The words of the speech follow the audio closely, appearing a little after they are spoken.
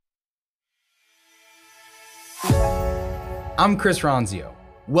I'm Chris Ronzio.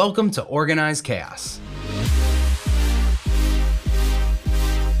 Welcome to Organized Chaos.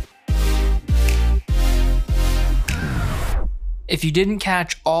 If you didn't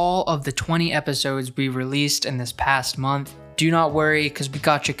catch all of the 20 episodes we released in this past month, do not worry because we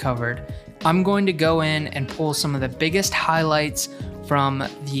got you covered. I'm going to go in and pull some of the biggest highlights from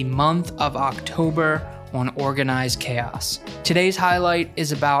the month of October on Organized Chaos. Today's highlight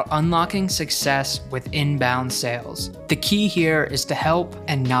is about unlocking success with inbound sales. The key here is to help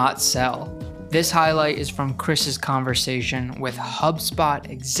and not sell. This highlight is from Chris's conversation with HubSpot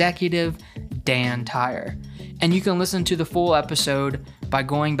executive Dan Tyre. And you can listen to the full episode by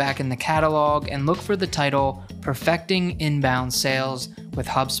going back in the catalog and look for the title Perfecting Inbound Sales with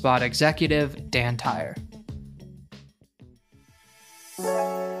HubSpot executive Dan Tyre.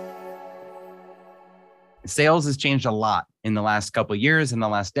 Sales has changed a lot in the last couple of years, in the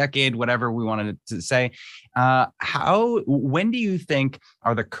last decade, whatever we wanted to say. When do you think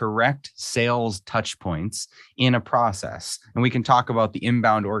are the correct sales touch points in a process? And we can talk about the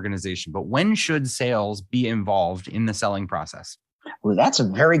inbound organization, but when should sales be involved in the selling process? Well, that's a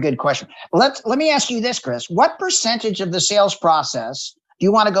very good question. Let me ask you this, Chris. What percentage of the sales process do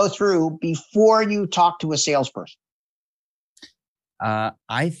you want to go through before you talk to a salesperson?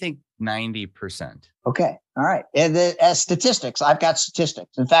 I think 90%. Okay. All right. And as statistics, I've got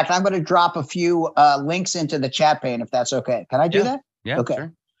statistics. In fact, I'm going to drop a few links into the chat pane, if that's okay. Can I do that? Yeah. Okay.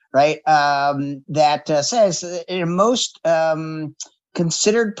 Sure. Right. That says in most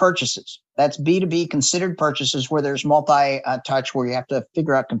considered purchases, that's B2B considered purchases where there's multi-touch, where you have to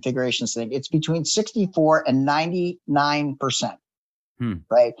figure out configurations thing. It's between 64 and 99%.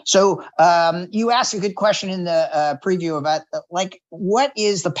 Right. So you asked a good question in the preview about what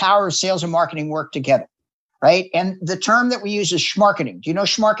is the power of sales and marketing work together? Right. And the term that we use is schmarketing. Do you know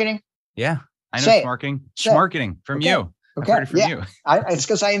schmarketing? Yeah, I know schmarketing. Schmarketing from you. Okay. I've heard it from you. It's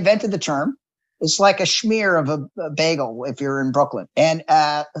because I invented the term. It's like a schmear of a bagel if you're in Brooklyn. And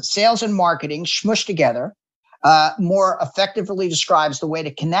sales and marketing smushed together more effectively describes the way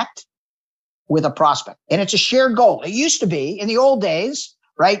to connect with a prospect. And it's a shared goal. It used to be in the old days,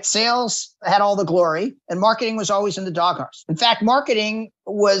 right? Sales had all the glory and marketing was always in the doghouse. In fact, marketing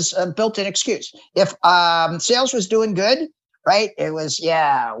was a built-in excuse. If sales was doing good, right? It was,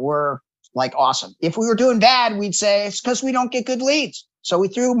 we're like awesome. If we were doing bad, we'd say it's because we don't get good leads. So we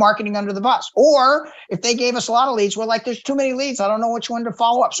threw marketing under the bus. Or if they gave us a lot of leads, we're like, there's too many leads. I don't know which one to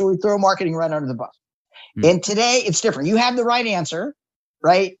follow up. So we throw marketing right under the bus. And today it's different. You have the right answer.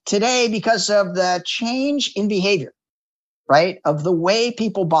 Right today, because of the change in behavior, right, of the way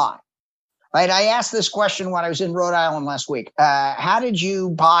people buy, right? I asked this question when I was in Rhode Island last week. How did you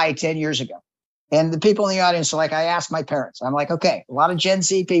buy 10 years ago? And the people in the audience are like, I asked my parents. I'm like, okay, a lot of Gen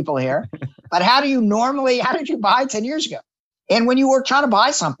Z people here, but how did you buy 10 years ago? And when you were trying to buy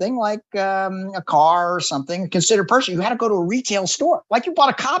something like a car or something, considered purchase, you had to go to a retail store. Like you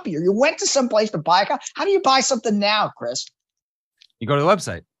bought a copy or you went to some place to buy a copy. How do you buy something now, Chris? You go to the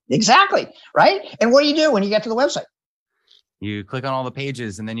website. Exactly. Right. And what do you do when you get to the website? You click on all the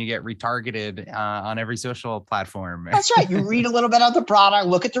pages and then you get retargeted on every social platform. That's right. You read a little bit of the product,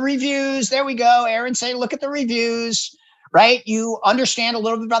 look at the reviews. There we go. Aaron say, look at the reviews, right? You understand a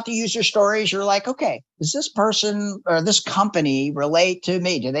little bit about the user stories. You're like, okay, does this person or this company relate to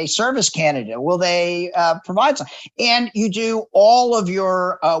me? Do they service Canada? Will they provide something? And you do all of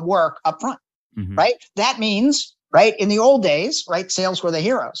your work up front, right? That means, right, in the old days, right, sales were the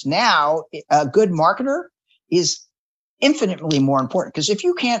heroes. Now, a good marketer is infinitely more important because if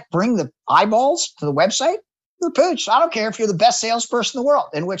you can't bring the eyeballs to the website, you're pooched. I don't care if you're the best salesperson in the world,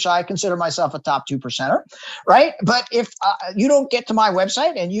 in which I consider myself a top 2%er, right? But if you don't get to my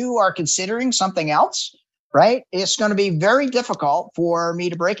website and you are considering something else, right, it's going to be very difficult for me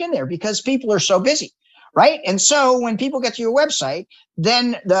to break in there because people are so busy. Right. And so when people get to your website,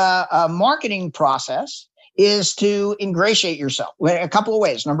 then the marketing process is to ingratiate yourself in a couple of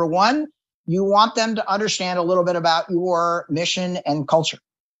ways. Number one, you want them to understand a little bit about your mission and culture,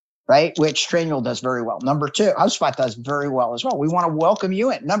 right? Which Trainual does very well. Number two, HubSpot does very well as well. We want to welcome you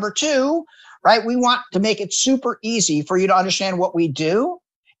in. Number two, right? We want to make it super easy for you to understand what we do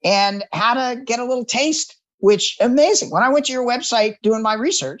and how to get a little taste, which amazing. When I went to your website doing my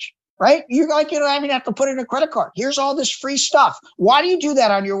research, right? You're like, you don't even have to put in a credit card. Here's all this free stuff. Why do you do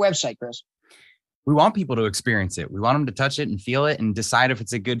that on your website, Chris? We want people to experience it. We want them to touch it and feel it and decide if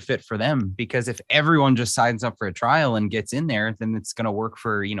it's a good fit for them. Because if everyone just signs up for a trial and gets in there, then it's going to work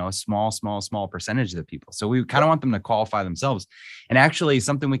for, a small percentage of the people. So we kind of want them to qualify themselves. And actually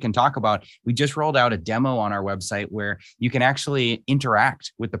something we can talk about, we just rolled out a demo on our website where you can actually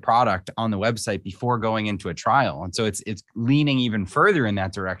interact with the product on the website before going into a trial. And so it's leaning even further in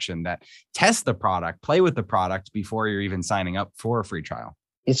that direction, that test the product, play with the product before you're even signing up for a free trial.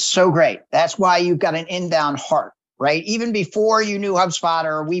 It's so great. That's why you've got an inbound heart, right? Even before you knew HubSpot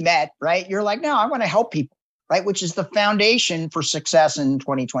or we met, right? You're like, no, I want to help people, right? Which is the foundation for success in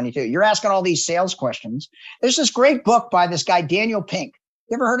 2022. You're asking all these sales questions. There's this great book by this guy, Daniel Pink.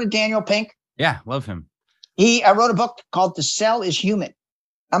 You ever heard of Daniel Pink? Yeah, love him. I wrote a book called To Sell is Human.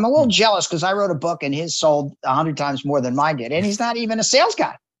 I'm a little jealous because I wrote a book and his sold 100 times more than mine did. And he's not even a sales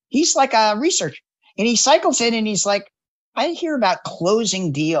guy. He's like a researcher. And he cycles in and he's like, I hear about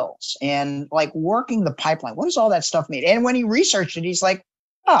closing deals and like working the pipeline. What does all that stuff mean? And when he researched it, he's like,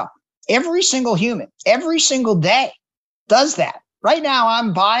 oh, every single human, every single day does that. Right now,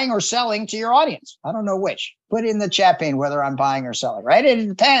 I'm buying or selling to your audience. I don't know which. Put in the chat pane whether I'm buying or selling, right? It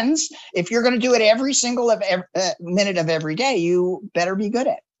depends. If you're going to do it every single minute of every day, you better be good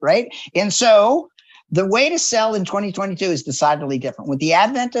at it, right? And so the way to sell in 2022 is decidedly different. With the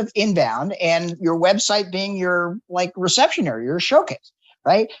advent of inbound and your website being your like reception area, your showcase,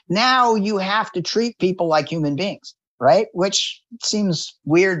 right? Now you have to treat people like human beings, right? Which seems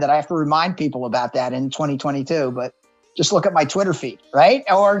weird that I have to remind people about that in 2022, but just look at my Twitter feed, right?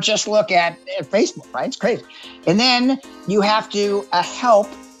 Or just look at Facebook, right? It's crazy. And then you have to help,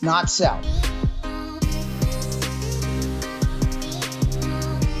 not sell.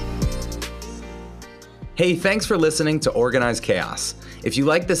 Hey, thanks for listening to Organized Chaos. If you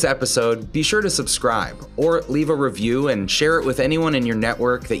like this episode, be sure to subscribe or leave a review and share it with anyone in your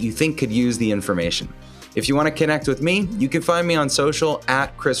network that you think could use the information. If you want to connect with me, you can find me on social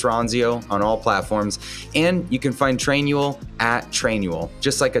at Chris Ronzio on all platforms, and you can find Trainual at Trainual,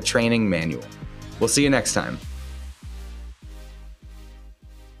 just like a training manual. We'll see you next time.